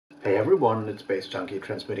Hey everyone, it's baze.djunkiii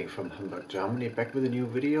transmitting from Hamburg, Germany, back with a new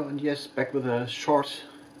video, and yes, back with a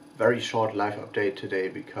very short live update today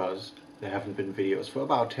because there haven't been videos for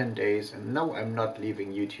about 10 days, and no, I'm not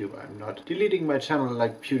leaving YouTube, I'm not deleting my channel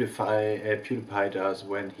like PewDiePie does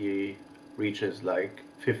when he reaches like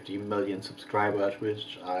 50 million subscribers,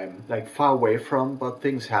 which I'm like far away from, but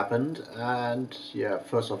things happened. And yeah,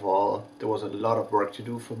 first of all, there was a lot of work to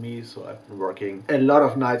do for me, so I've been working a lot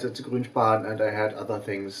of nights at the Grünspan, and I had other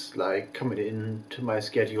things like coming into my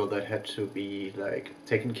schedule that had to be like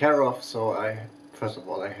taken care of. So first of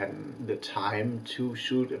all, I hadn't the time to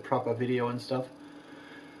shoot a proper video and stuff.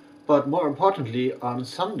 But more importantly, on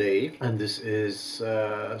Sunday, and this is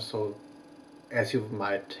so as you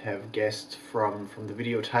might have guessed from the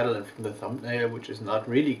video title and from the thumbnail, which is not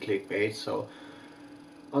really clickbait, so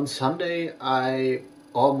on Sunday I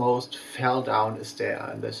almost fell down a stair,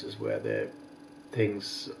 and this is where the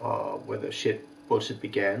where the bullshit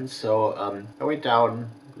began. So I went down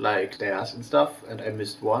like stairs and stuff, and I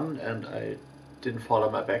missed one, and I didn't fall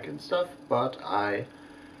on my back and stuff, but I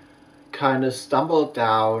kind of stumbled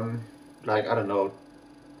down like, I don't know,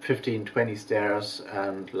 15-20 stairs,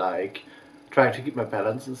 and like trying to keep my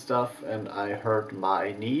balance and stuff, and I hurt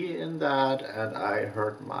my knee in that, and I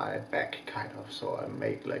hurt my back kind of. So I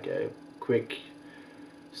make like a quick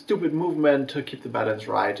stupid movement to keep the balance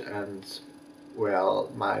right, and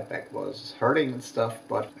well, my back was hurting and stuff,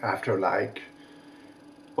 but after like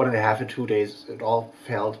 1.5 or 2 days it all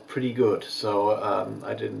felt pretty good. So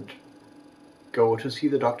I didn't go to see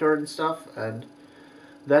the doctor and stuff, and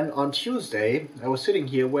then on Tuesday, I was sitting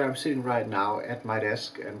here where I'm sitting right now at my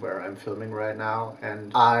desk and where I'm filming right now,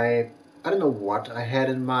 and I don't know what I had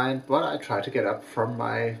in mind, but I tried to get up from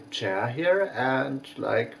my chair here and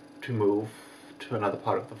like to move to another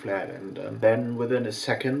part of the flat, and then within a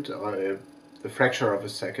second, or the fracture of a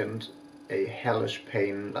second, a hellish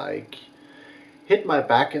pain like hit my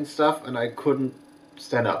back and stuff, and I couldn't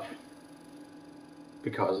stand up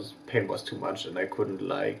because pain was too much, and I couldn't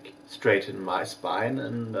like straighten my spine,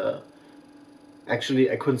 and actually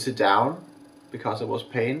I couldn't sit down because it was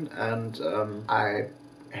pain, and I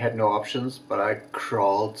had no options, but I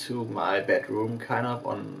crawled to my bedroom kind of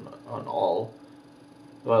on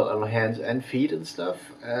on hands and feet and stuff,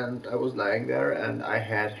 and I was lying there, and I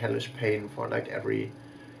had hellish pain for like every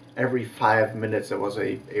 5 minutes. There was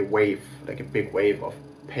a wave, like a big wave of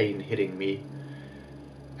pain hitting me,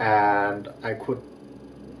 and I could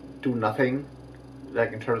do nothing,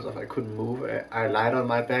 like in terms of I couldn't move. I lied on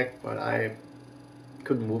my back, but I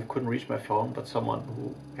couldn't move, couldn't reach my phone, but someone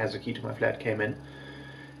who has a key to my flat came in,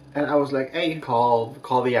 and I was like, hey, call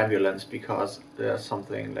the ambulance because there's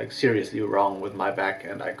something like seriously wrong with my back,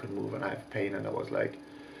 and I couldn't move and I have pain. And I was like,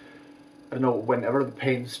 I don't know, whenever the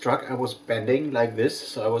pain struck, I was bending like this,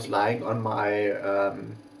 so I was lying on my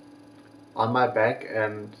back,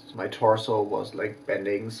 and my torso was like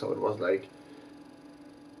bending, so it was like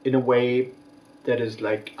in a way that is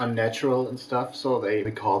like unnatural and stuff. So we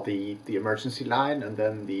called the emergency line, and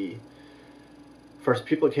then the first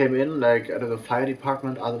people came in, like out of the fire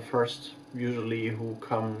department are the first usually who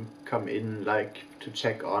come in like to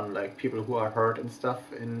check on like people who are hurt and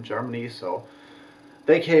stuff in Germany. So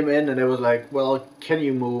they came in, and it was like, well, can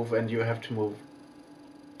you move, and you have to move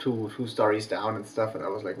two stories down and stuff. And I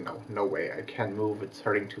was like, no way, I can't move, it's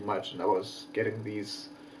hurting too much. And I was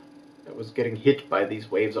getting hit by these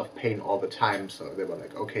waves of pain all the time. So they were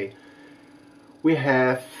like, okay, we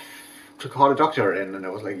have to call a doctor in. And I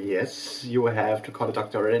was like, yes, you have to call a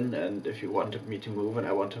doctor in, and if you wanted me to move, and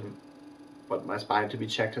I want my spine to be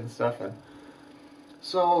checked and stuff. And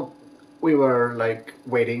so we were like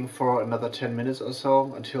waiting for another 10 minutes or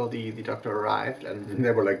so until the doctor arrived, and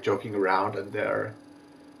they were like joking around, and they're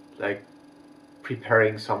like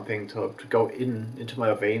preparing something to go into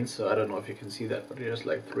my veins. So I don't know if you can see that, but there's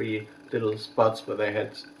like 3 little spots where they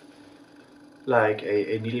had like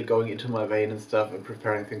a needle going into my vein and stuff, and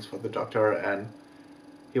preparing things for the doctor. And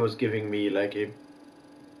he was giving me like a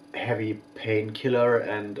heavy painkiller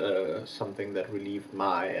and something that relieved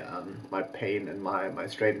my my pain and my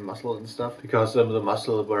straightened muscle and stuff, because some of the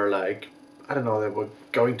muscles were like, I don't know, they were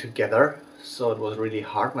going together, so it was really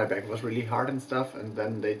hard. My back was really hard and stuff. And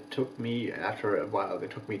then they took me, after a while, they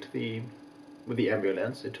took me to with the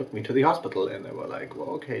ambulance, they took me to the hospital, and they were like, well,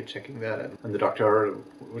 okay, checking that. And the doctor,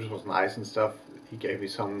 which was nice and stuff, he gave me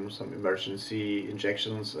some emergency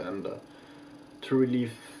injections and to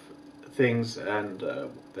relieve things, and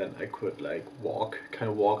then I could like walk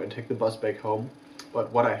and take the bus back home.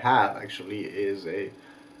 But what I have actually is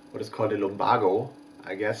what is called a lumbago,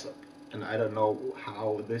 I guess, and I don't know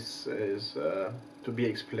how this is to be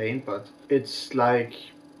explained, but it's like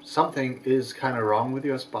something is kind of wrong with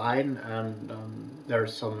your spine, and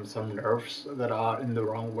there's some nerves that are in the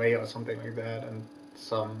wrong way or something like that, and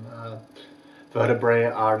some vertebrae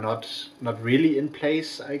are not really in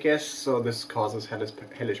place, I guess. So this causes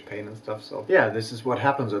hellish pain and stuff. So yeah, this is what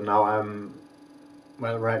happens, and now I'm,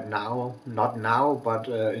 well, right now, not now, but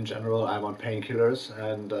in general, I'm on painkillers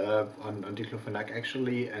and on diclofenac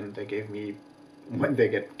actually, and they gave me, when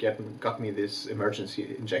they got me this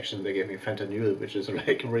emergency injection, they gave me fentanyl, which is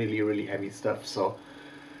like really heavy stuff. So,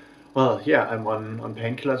 well, yeah, I'm on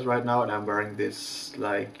painkillers right now, and I'm wearing this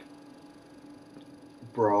like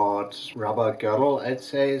broad rubber girdle, I'd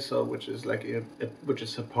say, so which is like which is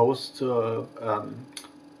supposed to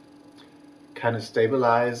kind of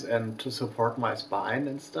stabilize and to support my spine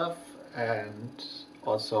and stuff, and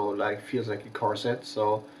also like feels like a corset,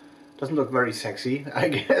 so doesn't look very sexy, I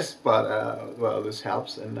guess, but well, this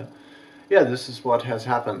helps. And yeah, this is what has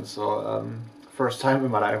happened. So first time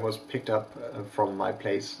in my life was picked up from my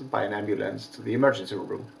place by an ambulance to the emergency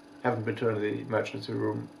room. Haven't been to the emergency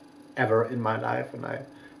room ever in my life, and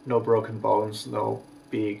no broken bones, no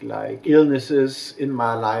big like illnesses in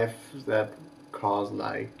my life that cause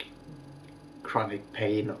like chronic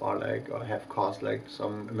pain or have caused like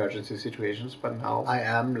some emergency situations. But now I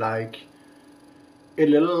am like a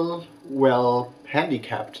little, well,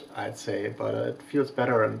 handicapped, I'd say, but it feels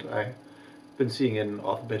better. And I've been seeing an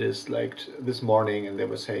orthopedist like this morning, and they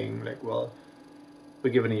were saying like, well,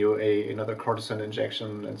 we're giving you another cortisone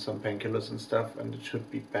injection and some painkillers and stuff, and it should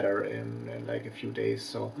be better in like a few days.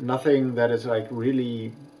 So nothing that is like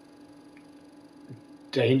really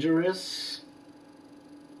dangerous,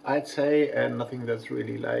 I'd say, and nothing that's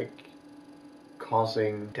really like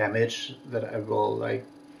causing damage that I will like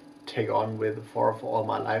take on with for all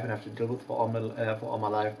my life and have to deal with for all my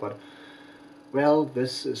life. But well,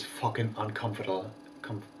 this is fucking uncomfortable.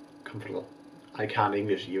 Comfortable. I can't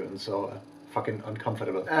English even, so fucking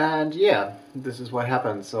uncomfortable. And yeah, this is what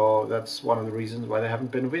happened. So that's one of the reasons why there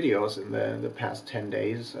haven't been videos in the past 10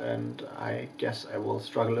 days, and I guess I will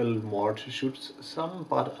struggle a little more to shoot some,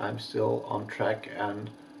 but I'm still on track, and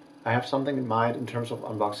I have something in mind in terms of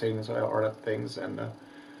unboxings. I ordered things, and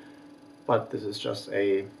but this is just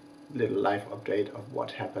a little life update of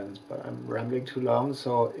what happens. But I'm rambling too long,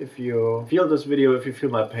 so if you feel this video, if you feel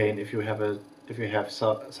my pain, if you have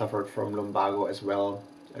suffered from lumbago as well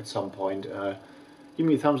at some point, give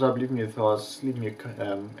me a thumbs up, leave me your thoughts, leave me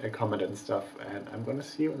a comment and stuff, and I'm gonna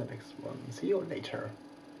see you in the next one. See you later.